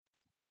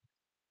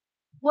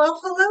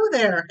Well, hello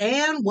there,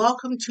 and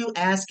welcome to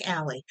Ask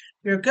Allie,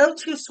 your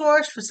go-to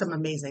source for some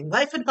amazing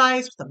life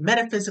advice with a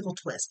metaphysical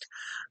twist.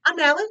 I'm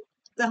Allie,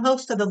 the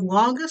host of the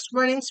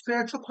longest-running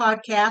spiritual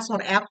podcast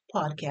on Apple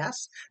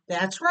Podcasts.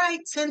 That's right,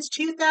 since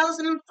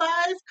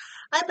 2005,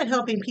 I've been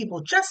helping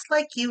people just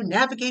like you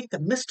navigate the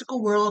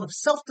mystical world of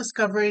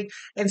self-discovery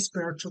and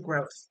spiritual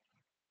growth.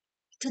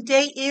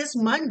 Today is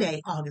Monday,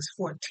 August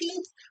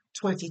 14th,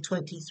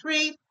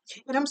 2023,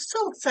 and I'm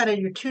so excited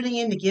you're tuning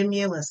in to give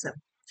me a listen.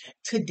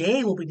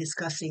 Today, we'll be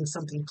discussing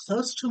something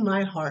close to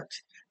my heart: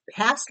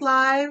 past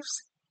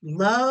lives,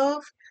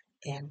 love,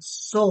 and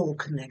soul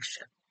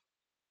connection.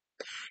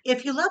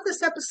 If you love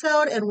this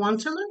episode and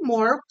want to learn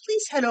more,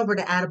 please head over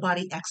to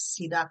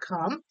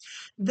outofbodyecstasy.com.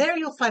 There,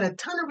 you'll find a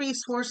ton of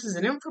resources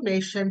and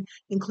information,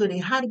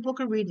 including how to book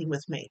a reading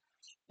with me.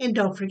 And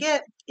don't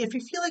forget, if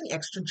you're feeling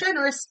extra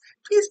generous,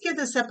 please give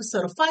this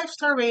episode a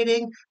 5-star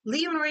rating,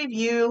 leave a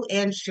review,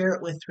 and share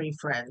it with 3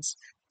 friends.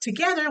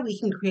 Together, we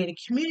can create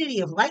a community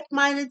of like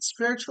minded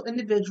spiritual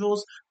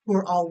individuals who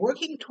are all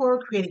working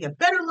toward creating a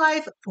better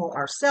life for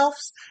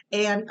ourselves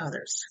and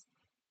others.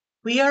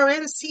 We are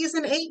in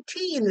season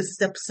 18. This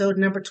is episode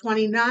number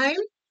 29.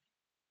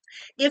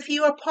 If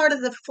you are part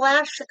of the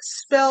Flash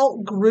Spell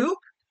group,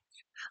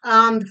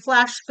 the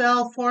Flash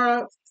Spell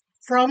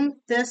from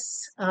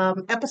this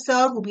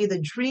episode will be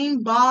the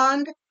Dream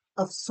Bond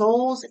of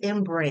Soul's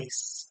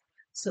Embrace.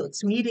 So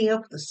it's meeting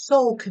up the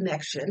soul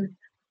connection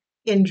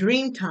in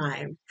dream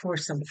time for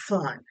some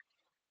fun,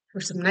 for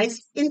some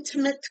nice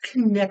intimate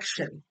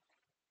connection.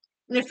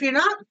 And if you're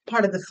not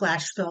part of the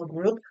Flash Spell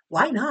group,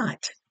 why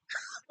not?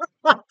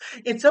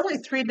 It's only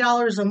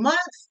 $3 a month.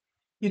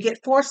 You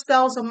get 4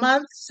 spells a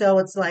month, so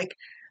it's like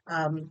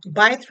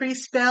buy 3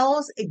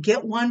 spells,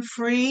 get one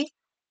free,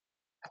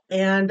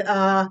 and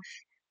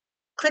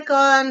click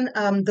on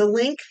the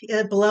link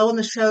below in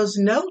the show's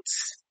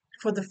notes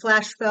for the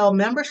Flash Spell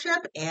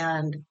membership,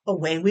 and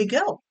away we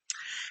go.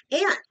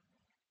 And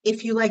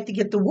if you like to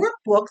get the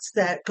workbooks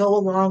that go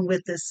along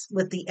with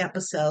the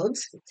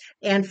episodes,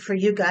 and for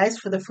you guys,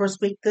 for the first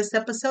week this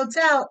episode's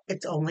out,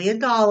 it's only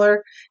 $1,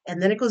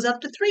 and then it goes up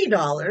to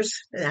 $3,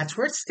 and that's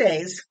where it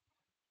stays.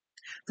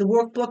 The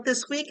workbook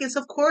this week is,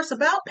 of course,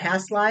 about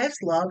past lives,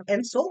 love,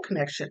 and soul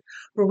connection,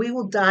 where we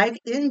will dive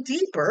in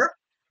deeper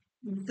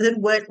than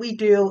what we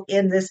do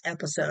in this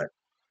episode.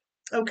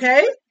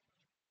 Okay?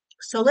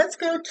 So let's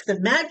go to the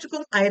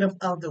magical item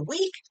of the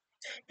week,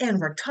 and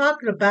we're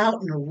talking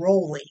about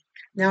neroli.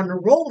 Now,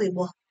 neroli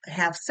will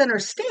have center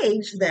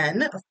stage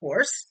then, of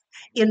course,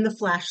 in the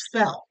flash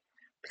spell,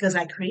 because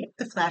I create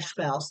the flash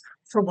spells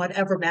for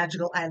whatever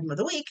magical item of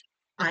the week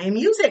I am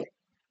using.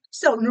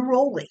 So,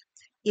 neroli,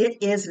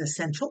 it is an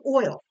essential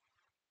oil.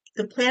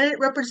 The planet it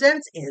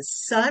represents is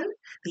sun,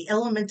 the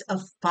element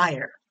of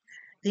fire.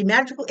 The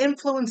magical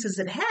influences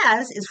it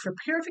has is for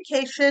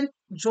purification,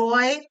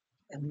 joy,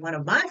 and one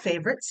of my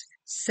favorites,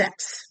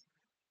 sex.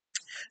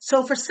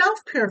 So for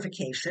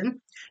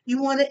self-purification,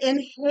 you want to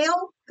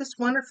inhale this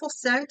wonderful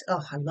scent.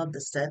 Oh, I love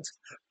the scent.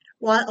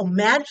 While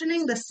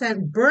imagining the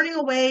scent burning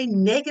away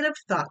negative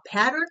thought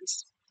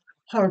patterns,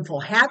 harmful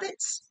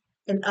habits,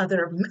 and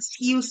other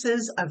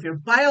misuses of your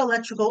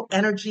bioelectrical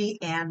energy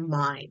and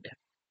mind.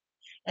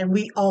 And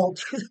we all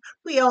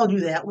do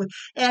that.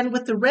 And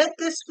with the red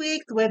this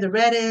week, the way the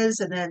red is,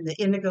 and then the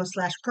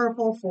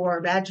indigo/purple for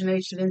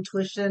imagination,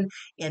 intuition,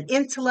 and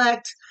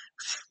intellect,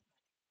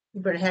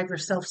 you better have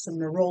yourself some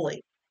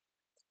neroli.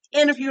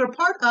 And if you're a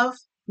part of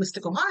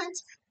Mystical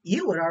Minds,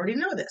 you would already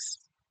know this.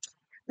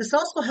 This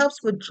also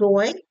helps with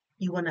joy.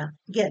 You want to,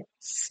 again,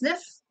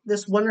 sniff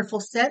this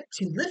wonderful scent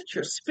to lift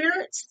your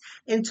spirits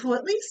and to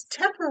at least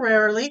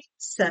temporarily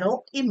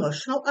settle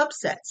emotional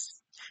upsets.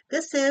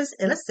 This is,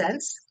 in a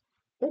sense,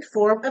 a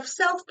form of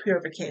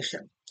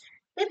self-purification.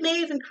 It may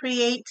even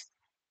create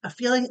a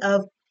feeling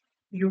of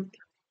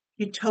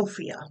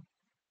utopia,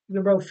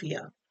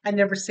 europhia. I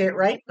never say it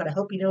right, but I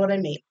hope you know what I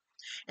mean.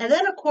 And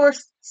then, of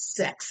course,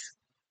 sex.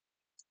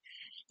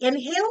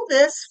 Inhale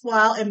this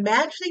while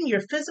imagining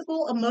your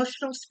physical,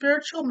 emotional,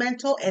 spiritual,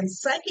 mental, and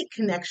psychic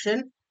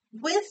connection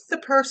with the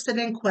person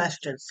in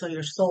question, so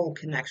your soul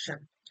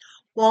connection.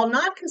 While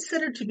not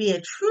considered to be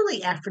a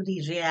truly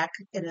aphrodisiac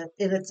in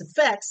its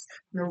effects,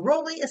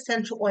 neroli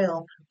essential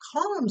oil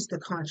calms the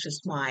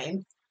conscious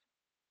mind,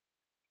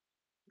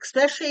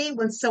 especially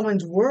when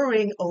someone's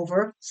worrying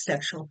over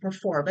sexual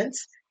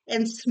performance,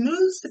 and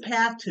smooths the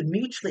path to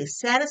mutually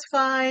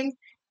satisfying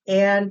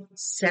and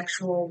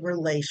sexual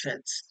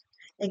relations.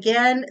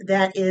 Again,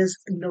 that is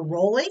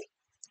neroli.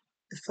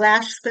 The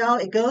flash spell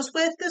it goes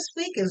with this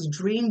week is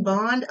Dream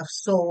Bond of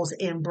Soul's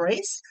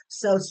Embrace.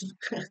 So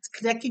it's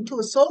connecting to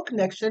a soul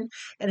connection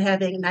and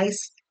having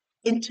nice,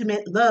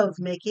 intimate love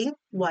making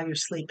while you're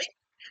sleeping.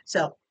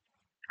 So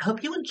I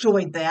hope you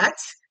enjoyed that.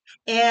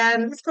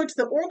 And let's go to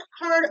the Oracle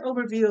card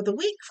overview of the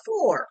week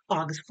for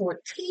August 14th,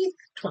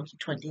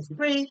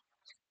 2023.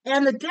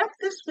 And the deck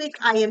this week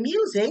I am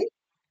using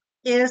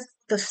is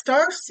the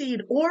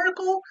Starseed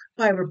Oracle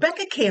by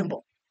Rebecca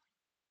Campbell.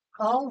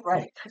 All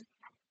right.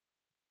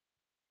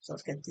 So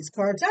let's get these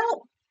cards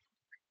out.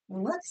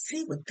 Well, let's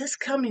see what this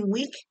coming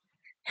week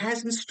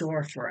has in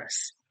store for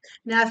us.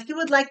 Now, if you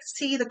would like to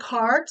see the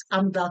cards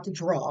I'm about to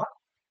draw,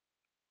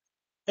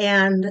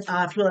 and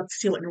if you'd like to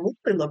see what it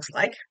really looks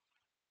like,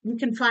 you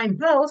can find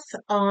both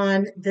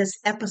on this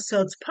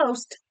episode's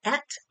post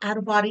at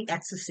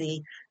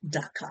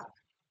outofbodyecstasy.com.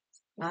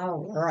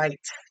 All right.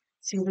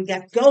 See what we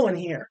got going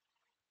here.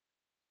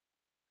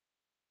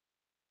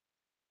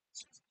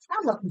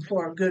 I'm looking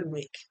for a good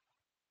week.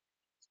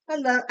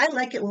 I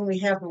like it when we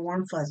have the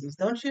warm fuzzies,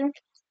 don't you?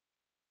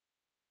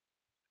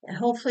 And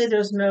hopefully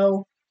there's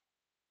no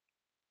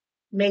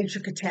major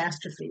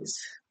catastrophes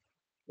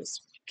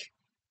this week.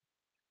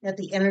 That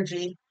the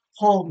energy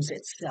calms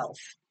itself.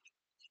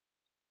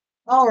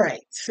 All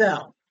right,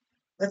 so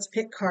let's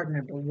pick card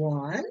number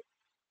 1. All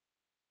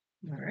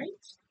right,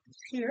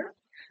 here.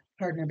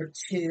 Card number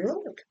 2,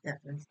 look at that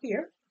one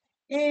here.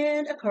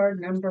 And a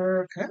card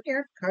number, come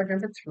here, card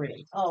number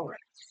 3. All right.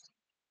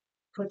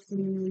 Put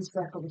these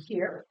back over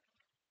here.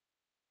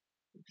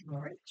 All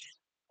right.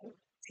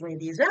 Lay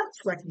these out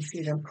so I can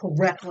see them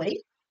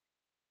correctly.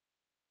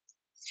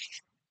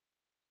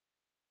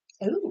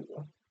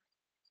 Ooh.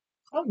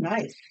 Oh,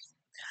 nice.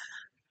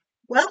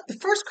 Well, the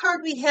first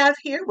card we have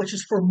here, which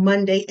is for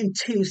Monday and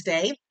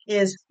Tuesday,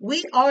 is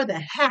We Are the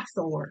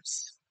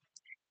Hathors.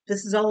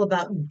 This is all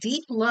about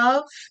deep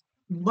love,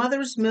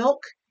 mother's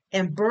milk,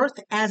 and birth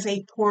as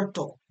a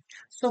portal.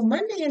 So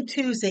Monday and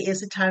Tuesday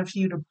is a time for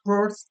you to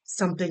birth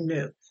something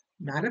new.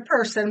 Not a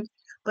person,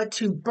 but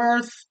to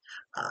birth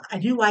a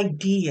new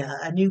idea,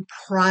 a new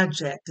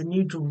project, a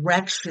new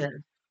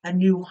direction, a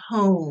new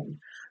home,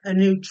 a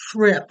new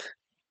trip,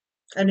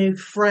 a new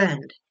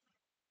friend.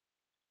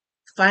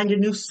 Find a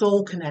new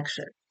soul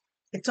connection.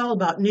 It's all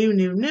about new,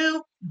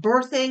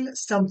 birthing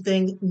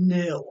something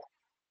new.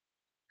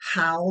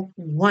 How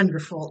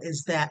wonderful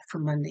is that for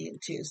Monday and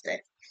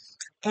Tuesday?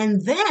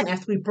 And then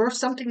after we birth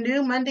something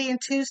new Monday and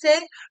Tuesday,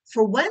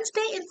 for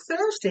Wednesday and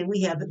Thursday,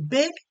 we have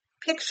big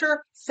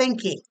picture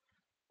thinking,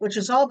 which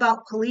is all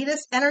about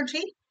Kalidas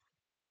energy.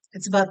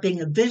 It's about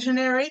being a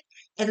visionary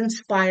and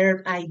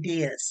inspired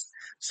ideas.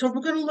 So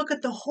we're going to look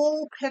at the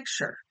whole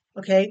picture.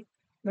 Okay.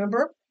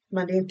 Remember,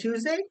 Monday and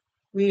Tuesday,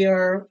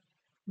 there's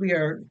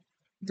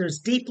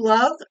deep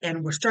love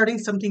and we're starting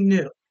something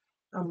new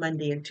on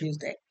Monday and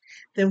Tuesday.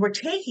 Then we're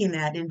taking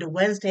that into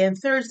Wednesday and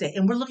Thursday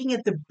and we're looking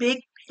at the big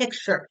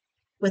picture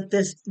with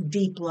this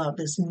deep love,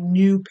 this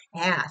new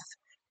path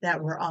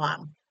that we're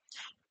on.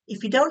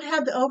 If you don't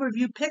have the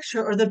overview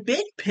picture or the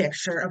big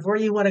picture of where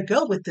you want to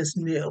go with this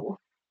new,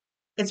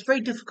 it's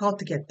very difficult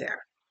to get there.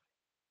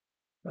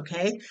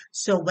 Okay,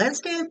 so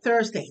Wednesday and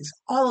Thursday is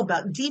all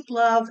about deep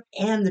love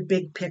and the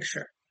big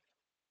picture.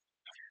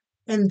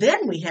 And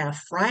then we have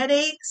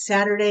Friday,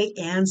 Saturday,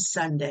 and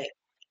Sunday,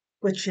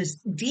 which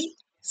is deep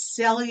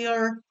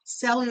cellular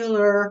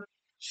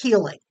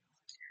healing.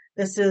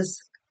 This is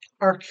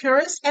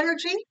Arcturus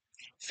energy,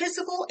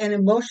 physical and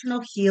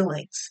emotional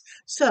healings.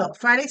 So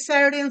Friday,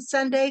 Saturday, and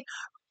Sunday,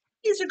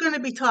 these are going to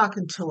be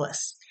talking to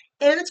us.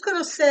 And it's going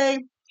to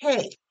say,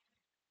 hey,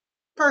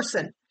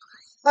 person,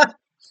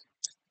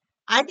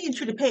 I need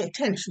you to pay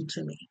attention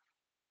to me.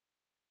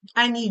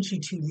 I need you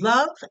to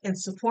love and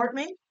support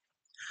me.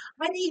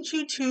 I need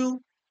you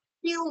to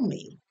heal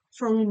me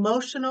from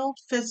emotional,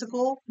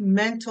 physical,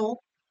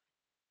 mental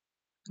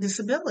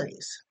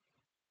disabilities.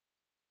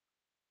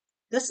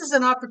 This is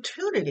an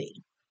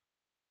opportunity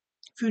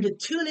for you to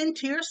tune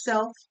into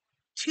yourself,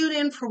 tune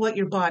in for what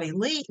your body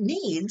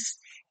needs,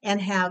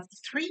 and have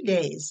 3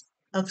 days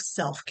of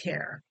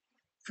self-care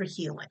for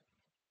healing.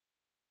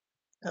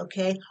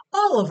 Okay?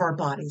 All of our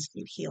bodies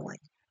need healing.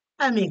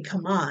 I mean,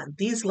 come on.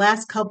 These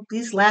last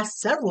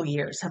several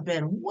years have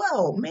been,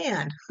 whoa,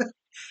 man.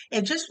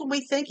 And just when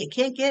we think it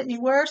can't get any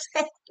worse,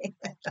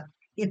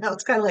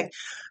 it's kind of like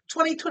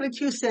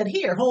 2022 said,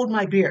 here, hold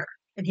my beer.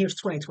 And here's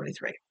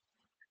 2023.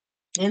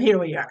 And here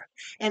we are.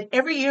 And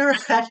every year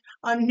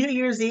on New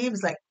Year's Eve,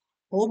 it's like,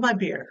 hold my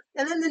beer.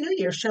 And then the new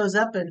year shows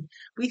up and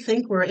we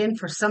think we're in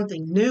for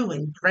something new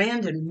and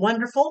grand and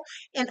wonderful.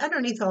 And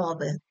underneath all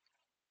of it,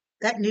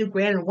 that new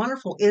grand and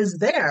wonderful is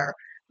there,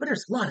 but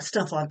there's a lot of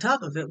stuff on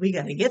top of it we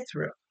got to get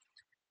through.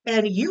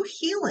 And you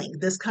healing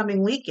this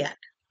coming weekend,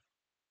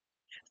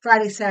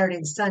 Friday, Saturday,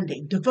 and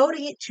Sunday,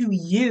 devoting it to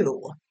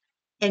you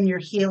and your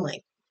healing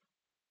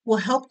will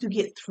help you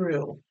get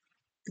through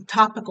the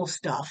topical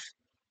stuff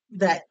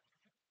that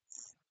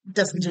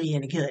doesn't do you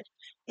any good,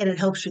 and it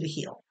helps you to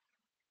heal.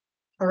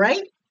 All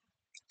right?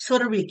 So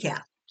to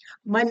recap,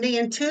 Monday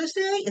and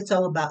Tuesday, it's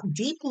all about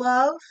deep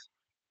love,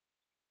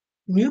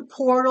 new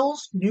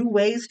portals, new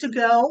ways to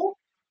go,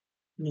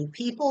 new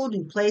people,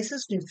 new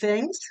places, new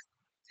things.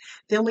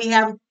 Then we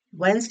have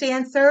Wednesday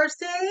and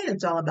Thursday.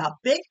 It's all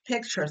about big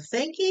picture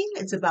thinking.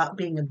 It's about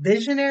being a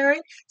visionary,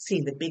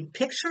 seeing the big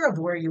picture of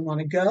where you want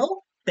to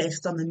go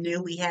based on the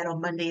new we had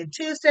on Monday and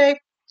Tuesday.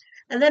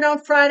 And then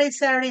on Friday,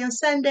 Saturday, and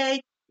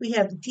Sunday, we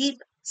have deep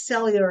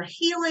cellular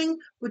healing,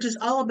 which is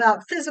all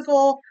about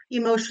physical,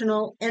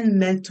 emotional, and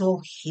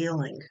mental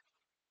healing.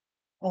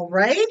 All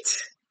right?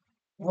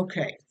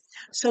 Okay.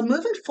 So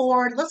moving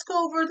forward, let's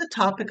go over the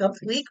topic of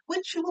the week,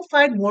 which you will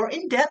find more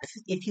in depth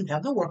if you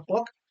have the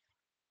workbook.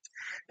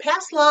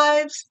 Past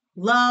lives,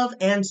 love,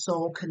 and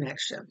soul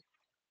connection.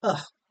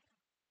 Ugh,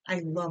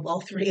 I love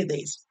all three of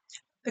these.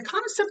 The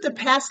concept of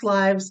past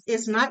lives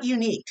is not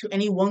unique to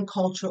any one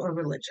culture or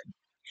religion.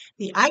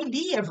 The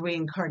idea of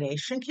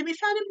reincarnation can be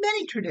found in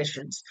many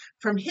traditions,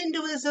 from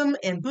Hinduism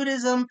and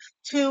Buddhism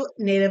to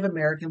Native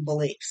American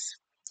beliefs.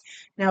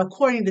 Now,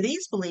 according to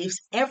these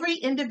beliefs, every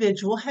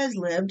individual has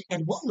lived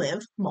and will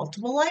live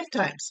multiple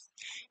lifetimes,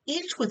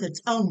 each with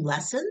its own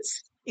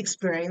lessons,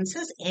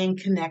 experiences, and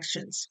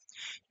connections.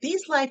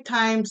 These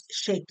lifetimes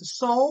shape the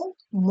soul,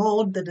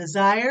 mold the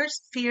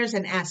desires, fears,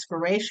 and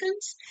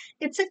aspirations.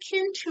 It's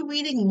akin to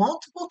reading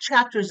multiple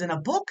chapters in a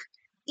book,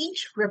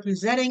 each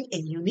representing a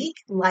unique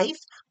life,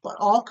 but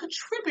all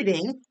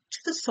contributing to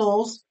the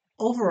soul's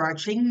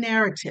overarching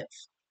narrative.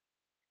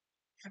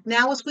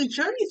 Now, as we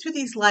journey through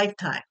these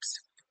lifetimes,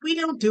 we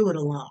don't do it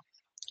alone.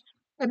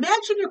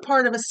 Imagine you're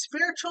part of a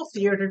spiritual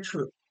theater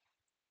troupe.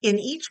 In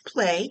each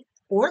play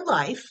or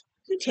life,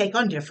 you take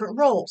on different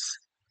roles.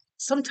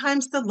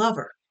 Sometimes the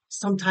lover,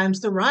 sometimes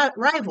the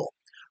rival,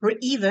 or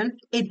even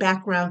a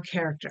background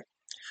character.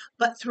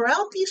 But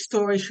throughout these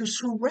stories, you're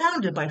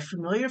surrounded by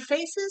familiar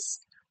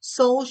faces,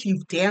 souls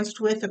you've danced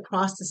with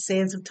across the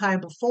sands of time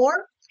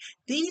before.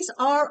 These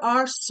are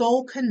our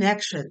soul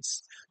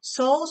connections,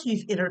 souls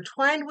we've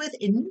intertwined with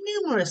in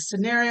numerous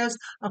scenarios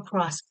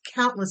across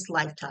countless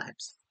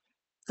lifetimes.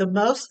 The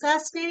most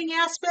fascinating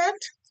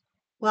aspect?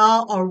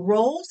 While our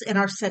roles and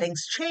our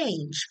settings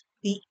change,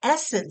 the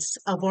essence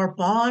of our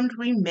bond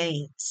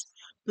remains.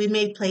 We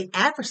may play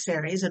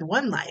adversaries in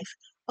one life,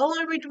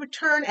 only to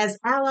return as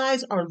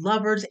allies or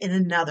lovers in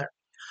another.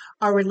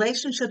 Our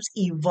relationships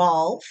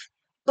evolve,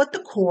 but the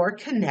core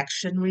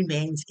connection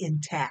remains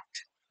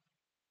intact.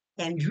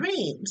 And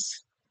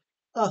dreams,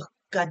 oh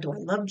God, do I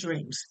love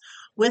dreams,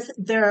 with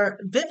their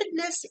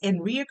vividness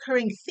and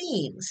reoccurring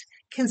themes,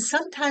 can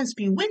sometimes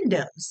be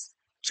windows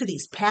to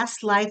these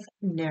past life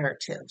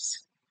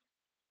narratives.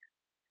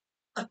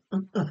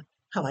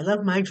 How I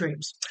love my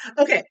dreams.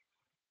 Okay,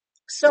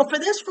 so for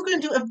this, we're going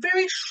to do a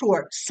very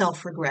short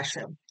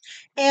self-regression.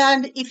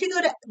 And if you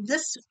go to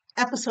this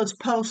episode's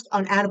post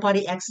on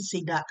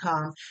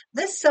outofbodyecstasy.com,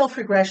 this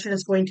self-regression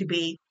is going to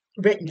be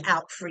written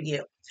out for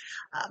you.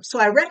 So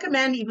I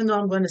recommend, even though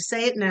I'm going to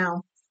say it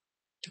now,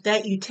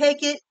 that you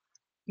take it,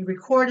 you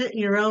record it in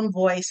your own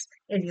voice,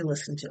 and you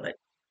listen to it.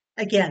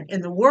 Again, in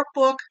the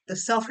workbook, the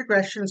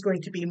self-regression is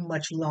going to be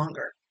much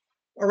longer.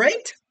 All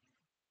right?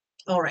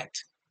 All right.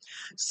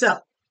 So,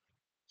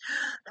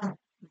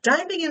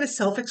 diving into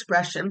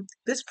self-expression,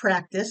 this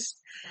practice,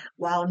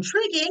 while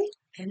intriguing,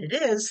 and it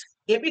is,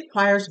 it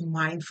requires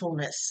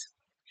mindfulness.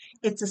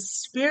 It's a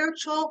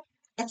spiritual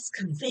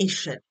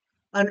excavation,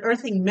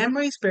 unearthing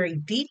memories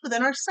buried deep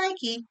within our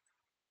psyche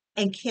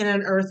and can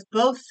unearth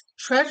both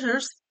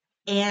treasures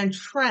and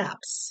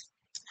traps.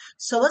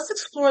 So let's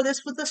explore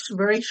this with this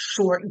very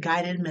short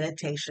guided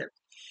meditation.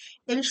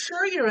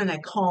 Ensure you're in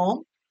a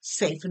calm,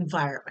 safe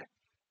environment.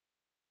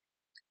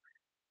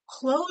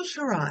 Close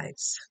your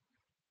eyes.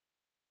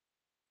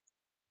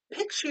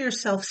 Picture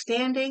yourself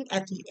standing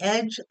at the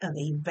edge of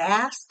a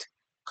vast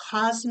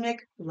cosmic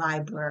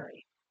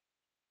library.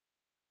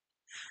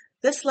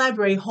 This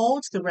library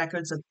holds the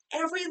records of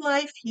every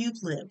life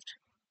you've lived.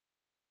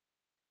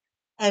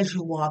 As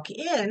you walk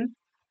in,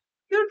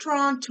 you're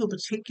drawn to a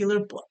particular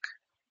book.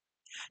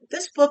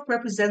 This book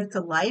represents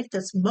the life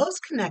that's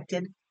most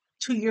connected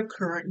to your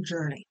current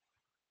journey.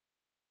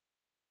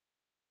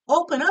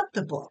 Open up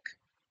the book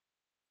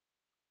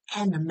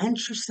and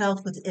immerse yourself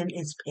within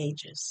its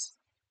pages.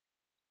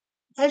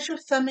 As you're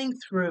thumbing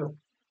through,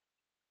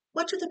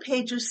 what do the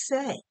pages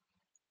say?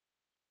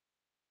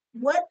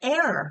 What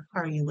era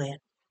are you in?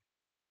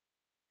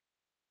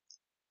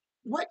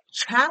 What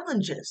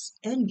challenges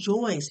and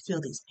joys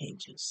fill these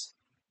pages?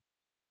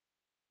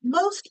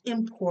 Most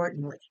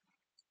importantly,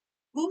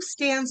 who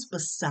stands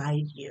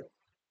beside you?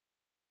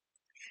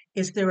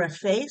 Is there a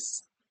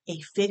face,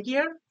 a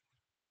figure,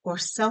 or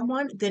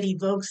someone that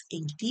evokes a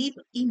deep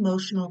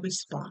emotional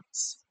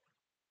response?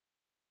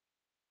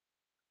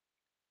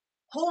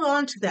 Hold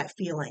on to that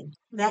feeling,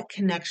 that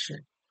connection.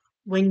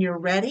 When you're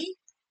ready,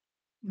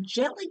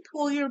 gently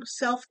pull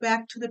yourself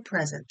back to the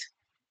present,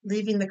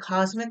 leaving the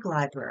cosmic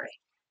library,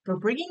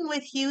 but bringing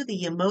with you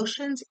the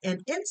emotions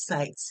and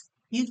insights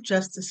you've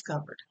just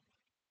discovered.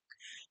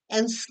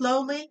 And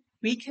slowly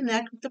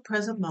reconnect with the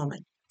present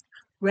moment,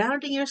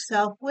 grounding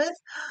yourself with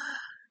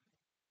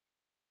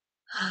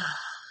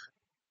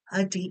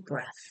a deep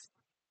breath.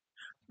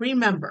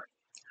 Remember,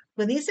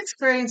 when these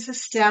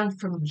experiences stem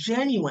from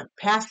genuine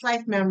past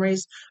life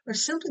memories or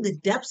simply the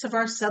depths of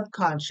our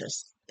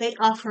subconscious, they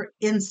offer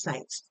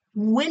insights,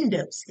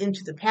 windows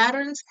into the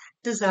patterns,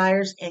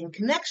 desires, and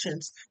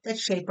connections that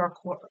shape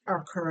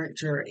our current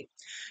journey.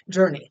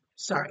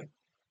 Sorry.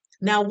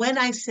 Now, when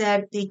I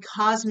said the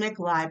cosmic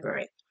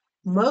library,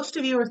 most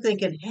of you are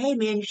thinking, hey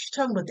man, you should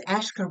talk about the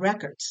Ashka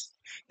records.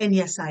 And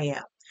yes, I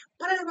am.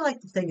 But I would like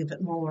to think of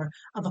it more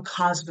of a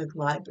cosmic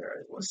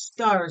library with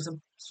stars and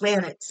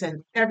planets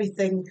and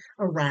everything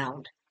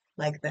around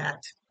like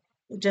that.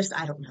 It just,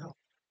 I don't know,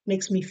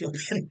 makes me feel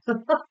good.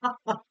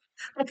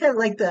 I kind of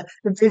like the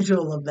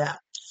visual of that.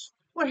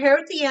 We're here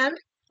at the end.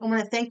 I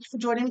want to thank you for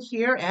joining me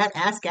here at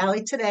Ask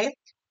Allie today.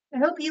 I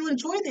hope you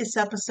enjoyed this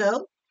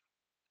episode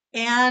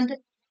and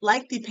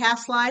like the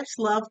past lives,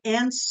 love,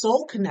 and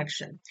soul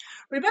connection.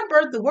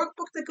 Remember, the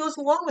workbook that goes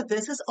along with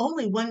this is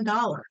only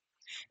 $1.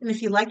 And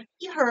if you liked what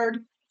you heard,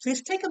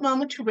 please take a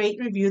moment to rate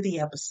and review the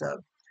episode.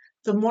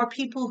 The more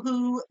people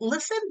who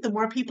listen, the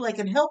more people I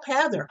can help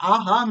have their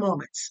aha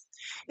moments.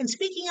 And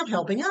speaking of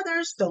helping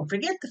others, don't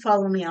forget to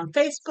follow me on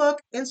Facebook,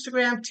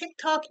 Instagram,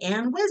 TikTok,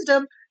 and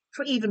Wisdom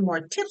for even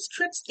more tips,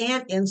 tricks,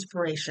 and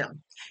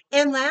inspiration.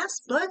 And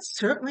last but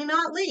certainly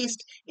not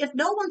least, if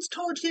no one's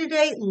told you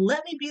today,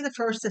 let me be the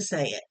first to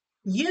say it.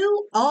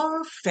 You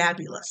are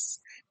fabulous.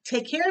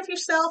 Take care of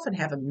yourself and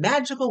have a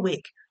magical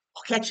week.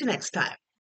 I'll catch you next time.